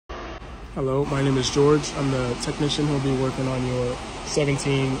Hello, my name is George. I'm the technician who'll be working on your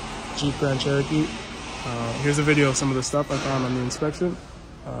 17 Jeep Grand Cherokee. Here's a video of some of the stuff I found on the inspection.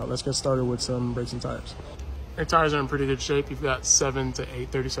 Let's get started with some brakes and tires. Your tires are in pretty good shape. You've got 7 to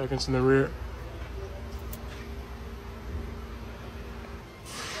 8 30-seconds in the rear,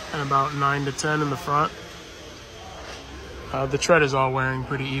 and about 9 to 10 in the front. The tread is all wearing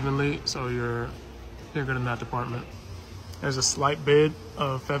pretty evenly, so you're good in that department. There's a slight bit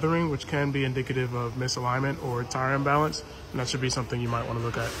of feathering, which can be indicative of misalignment or tire imbalance, and that should be something you might want to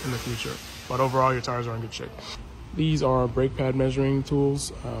look at in the future. But overall, your tires are in good shape. These are brake pad measuring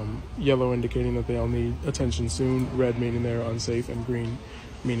tools, yellow indicating that they'll need attention soon, red meaning they're unsafe, and green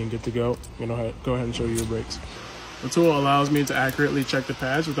meaning good to go. I'm gonna go ahead and show you your brakes. The tool allows me to accurately check the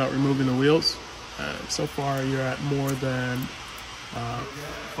pads without removing the wheels. So far, you're at more than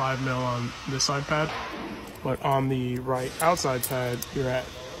 5 mil on this side pad. But on the right outside pad, you're at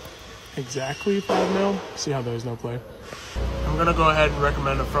exactly 5 mil. See how there's no play. I'm gonna go ahead and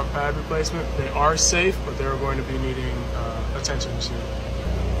recommend a front pad replacement. They are safe, but they're going to be needing attention soon.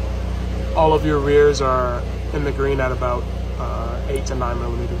 All of your rears are in the green at about 8 to 9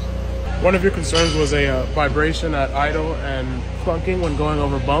 millimeters. One of your concerns was a vibration at idle and clunking when going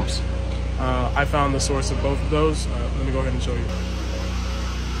over bumps. I found the source of both of those. Let me go ahead and show you.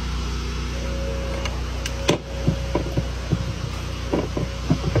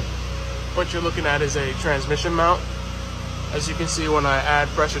 What you're looking at is a transmission mount. As you can see, when I add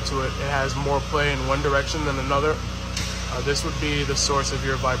pressure to it, it has more play in one direction than another. This would be the source of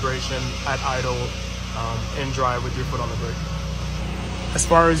your vibration at idle in drive with your foot on the brake. As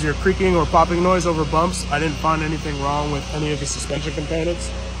far as your creaking or popping noise over bumps, I didn't find anything wrong with any of the suspension components.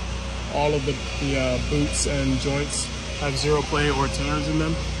 All of the boots and joints have zero play or tears in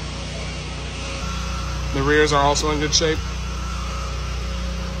them. The rears are also in good shape.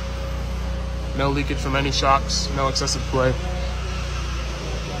 No leakage from any shocks, no excessive play.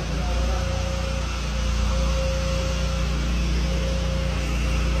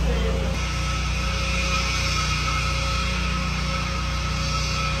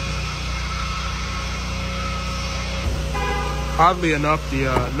 Oddly enough, the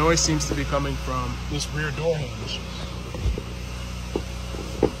noise seems to be coming from this rear door hinge.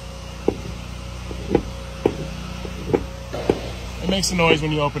 It makes a noise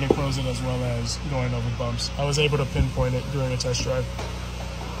when you open and close it, as well as going over bumps. I was able to pinpoint it during a test drive.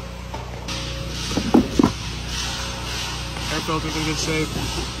 Air filter's in good shape.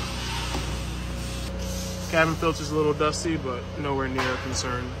 Cabin filter's a little dusty, but nowhere near a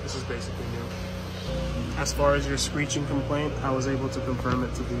concern. This is basically new. As far as your screeching complaint, I was able to confirm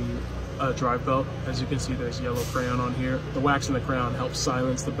it to the drive belt. As you can see, there's yellow crayon on here. The wax in the crayon helps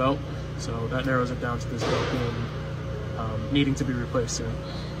silence the belt, so that narrows it down to this belt being needing to be replaced soon.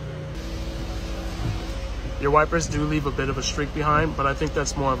 Your wipers do leave a bit of a streak behind, but I think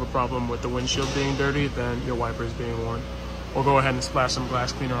that's more of a problem with the windshield being dirty than your wipers being worn. We'll go ahead and splash some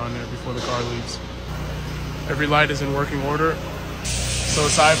glass cleaner on there before the car leaves. Every light is in working order. So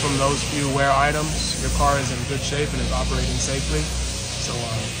aside from those few wear items, your car is in good shape and is operating safely. So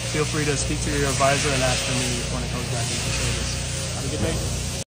feel free to speak to your advisor and ask for me when it comes back into service. Have a good day.